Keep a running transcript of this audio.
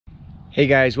Hey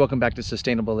guys, welcome back to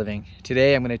Sustainable Living.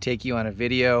 Today I'm going to take you on a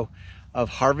video of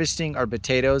harvesting our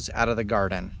potatoes out of the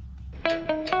garden.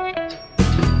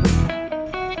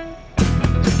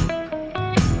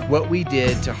 What we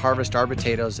did to harvest our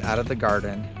potatoes out of the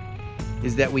garden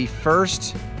is that we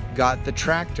first got the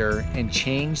tractor and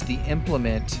changed the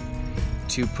implement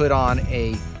to put on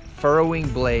a furrowing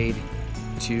blade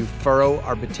to furrow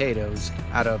our potatoes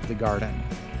out of the garden.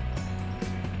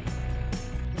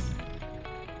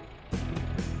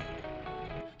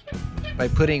 By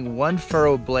putting one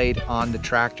furrow blade on the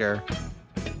tractor,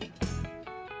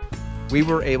 we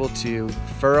were able to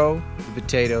furrow the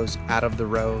potatoes out of the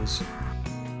rows.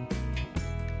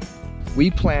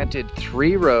 We planted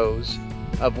 3 rows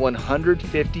of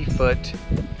 150-foot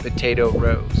potato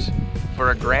rows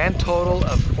for a grand total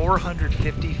of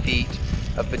 450 feet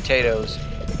of potatoes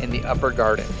in the upper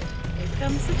garden.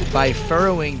 By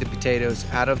furrowing the potatoes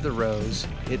out of the rows,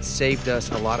 it saved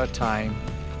us a lot of time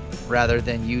rather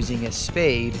than using a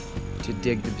spade to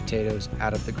dig the potatoes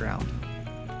out of the ground.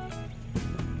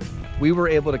 We were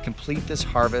able to complete this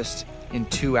harvest in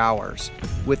 2 hours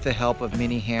with the help of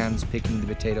many hands picking the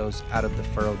potatoes out of the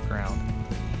furrowed ground.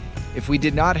 If we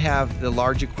did not have the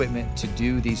large equipment to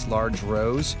do these large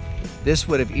rows, this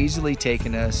would have easily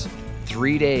taken us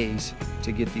 3 days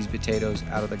to get these potatoes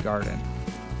out of the garden.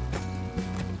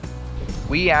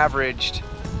 We averaged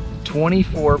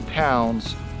 24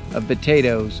 pounds of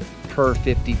potatoes per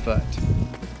 50 foot.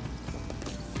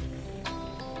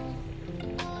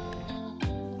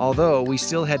 Although we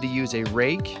still had to use a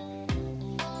rake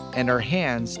and our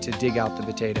hands to dig out the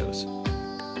potatoes.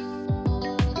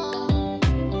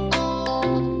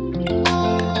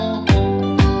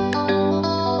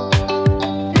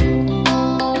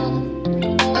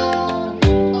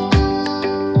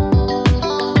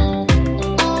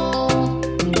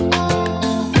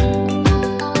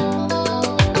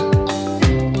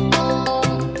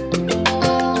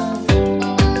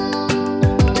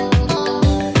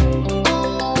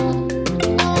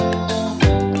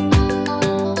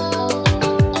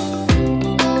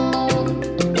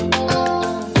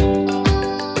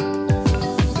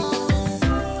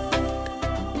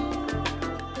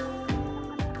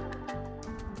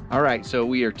 All right, so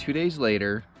we are 2 days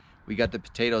later. We got the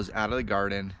potatoes out of the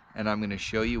garden, and I'm gonna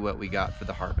show you what we got for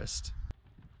the harvest.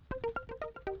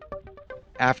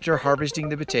 After harvesting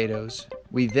the potatoes,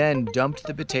 we then dumped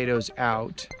the potatoes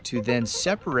out to then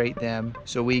separate them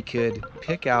so we could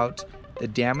pick out the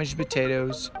damaged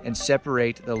potatoes and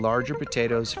separate the larger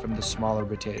potatoes from the smaller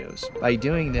potatoes. By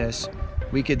doing this,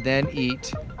 we could then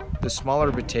eat the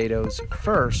smaller potatoes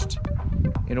first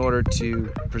in order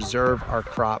to preserve our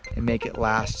crop and make it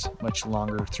last much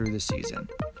longer through the season.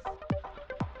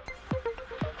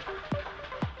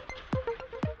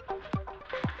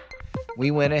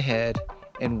 We went ahead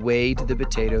and weighed the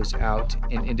potatoes out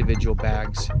in individual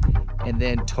bags and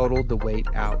then totaled the weight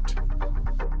out.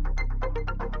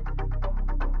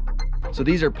 So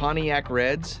these are Pontiac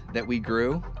Reds that we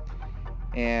grew,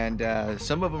 and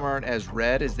some of them aren't as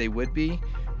red as they would be.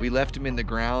 We left them in the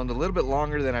ground a little bit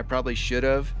longer than I probably should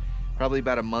have, probably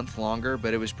about a month longer,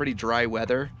 but it was pretty dry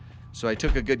weather. So I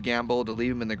took a good gamble to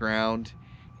leave them in the ground,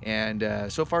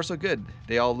 and so far so good.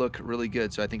 They all look really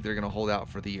good, so I think they're gonna hold out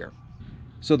for the year.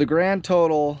 So the grand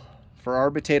total for our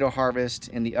potato harvest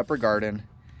in the upper garden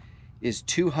is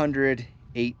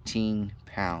 218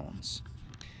 pounds.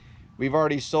 We've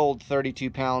already sold 32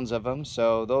 pounds of them,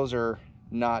 so those are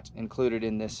not included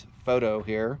in this photo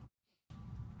here.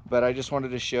 But I just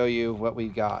wanted to show you what we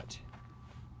got.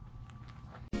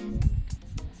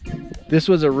 This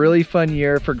was a really fun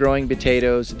year for growing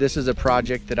potatoes. This is a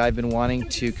project that I've been wanting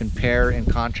to compare and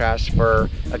contrast for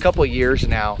a couple of years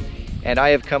now, and I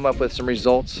have come up with some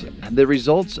results. The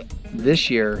results this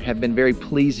year have been very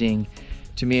pleasing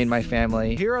to me and my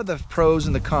family. Here are the pros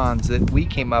and the cons that we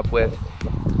came up with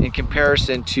in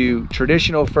comparison to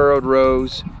traditional furrowed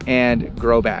rows and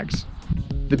grow bags.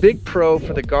 The big pro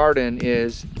for the garden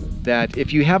is that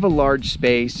if you have a large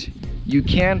space, you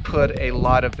can put a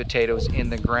lot of potatoes in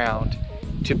the ground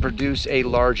to produce a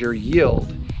larger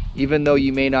yield. Even though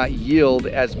you may not yield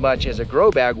as much as a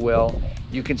grow bag will,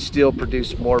 you can still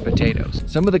produce more potatoes.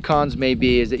 Some of the cons may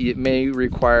be is that it may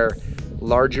require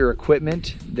larger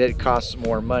equipment that costs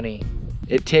more money.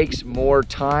 It takes more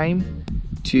time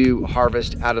to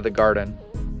harvest out of the garden.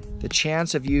 The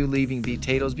chance of you leaving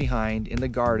potatoes behind in the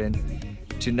garden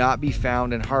to not be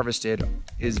found and harvested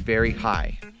is very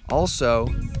high. Also,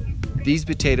 these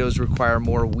potatoes require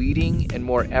more weeding and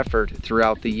more effort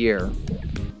throughout the year.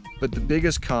 But the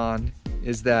biggest con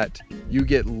is that you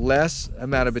get less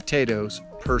amount of potatoes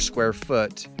per square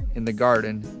foot in the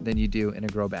garden than you do in a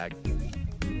grow bag.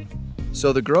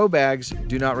 So the grow bags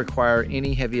do not require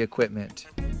any heavy equipment.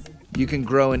 You can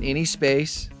grow in any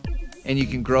space, and you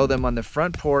can grow them on the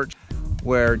front porch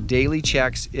where daily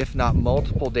checks, if not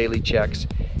multiple daily checks,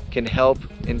 can help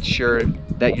ensure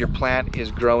that your plant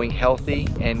is growing healthy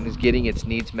and is getting its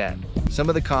needs met. Some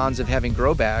of the cons of having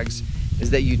grow bags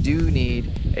is that you do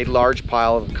need a large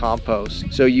pile of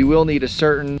compost. So you will need a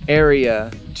certain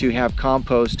area to have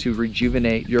compost to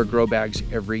rejuvenate your grow bags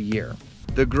every year.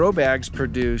 The grow bags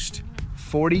produced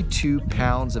 42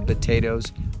 pounds of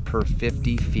potatoes per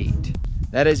 50 feet.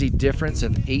 That is a difference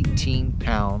of 18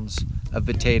 pounds of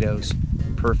potatoes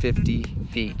per 50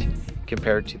 feet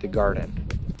compared to the garden.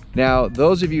 Now,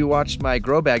 those of you who watched my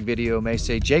grow bag video may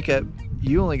say, Jacob,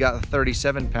 you only got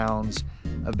 37 pounds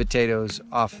of potatoes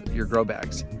off your grow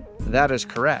bags. That is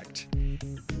correct.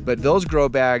 But those grow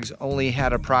bags only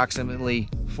had approximately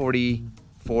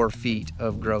 44 feet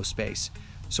of grow space.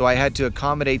 So I had to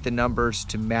accommodate the numbers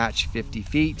to match 50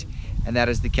 feet, and that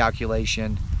is the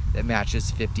calculation that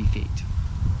matches 50 feet.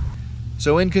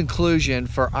 So in conclusion,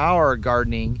 for our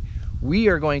gardening, we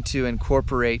are going to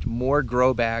incorporate more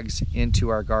grow bags into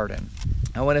our garden.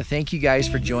 I want to thank you guys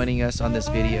for joining us on this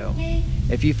video.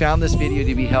 If you found this video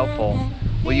to be helpful,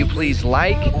 will you please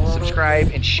like, subscribe,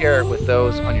 and share it with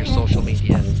those on your social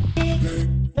media?